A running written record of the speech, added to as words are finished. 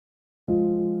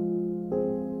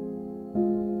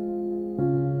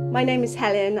My name is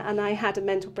Helen and I had a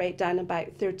mental breakdown about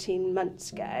 13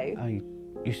 months ago. I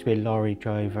used to be a lorry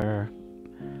driver,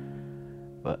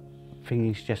 but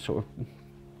things just sort of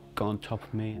got on top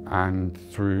of me. And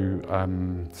through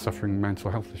suffering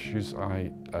mental health issues, I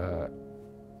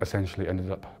essentially ended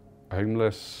up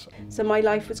homeless. So my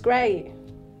life was great,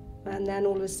 and then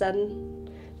all of a sudden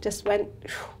just went.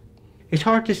 It's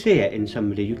hard to see it in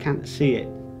somebody. You can't see it.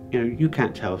 You know, you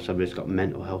can't tell if somebody's got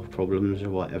mental health problems or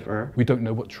whatever. We don't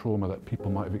know what trauma that people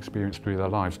might have experienced through their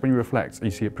lives. When you reflect, you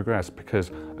see it progress,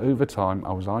 because over time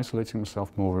I was isolating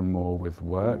myself more and more with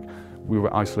work. We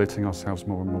were isolating ourselves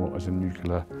more and more as a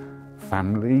nuclear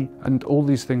family. And all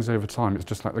these things over time, it's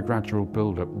just like the gradual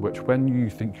build-up, which when you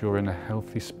think you're in a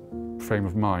healthy frame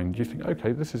of mind, you think,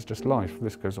 okay, this is just life,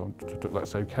 this goes on,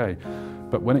 that's okay.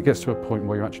 But when it gets to a point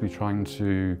where you're actually trying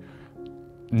to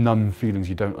numb feelings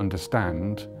you don't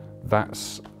understand,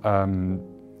 that's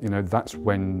you know, that's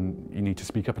when you need to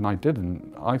speak up, and I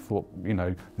didn't. I thought, you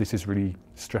know, this is really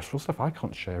stressful stuff. I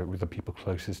can't share it with the people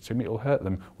closest to me, it'll hurt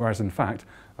them. Whereas in fact,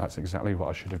 that's exactly what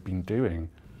I should have been doing.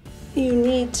 You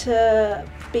need to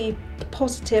be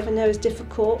positive. I know it's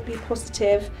difficult, be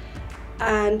positive,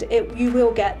 and you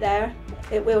will get there.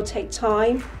 It will take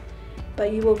time,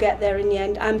 but you will get there in the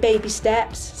end. And baby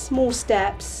steps, small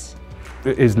steps.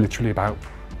 It is literally about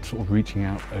sort of reaching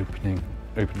out, opening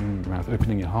your mouth,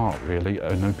 opening your heart really,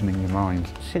 and opening your mind.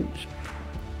 Since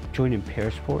joining peer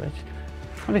sport, it's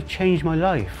kind of changed my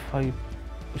life. I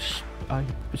was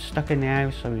stuck in the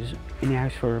house. I was in the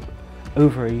house for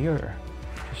over a year.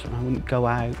 I wouldn't go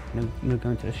out, no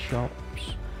going to the shops.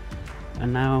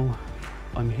 And now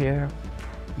I'm here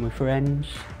with my friends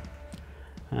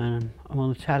and I'm on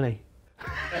the telly.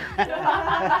 Can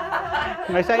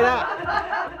I say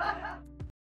that?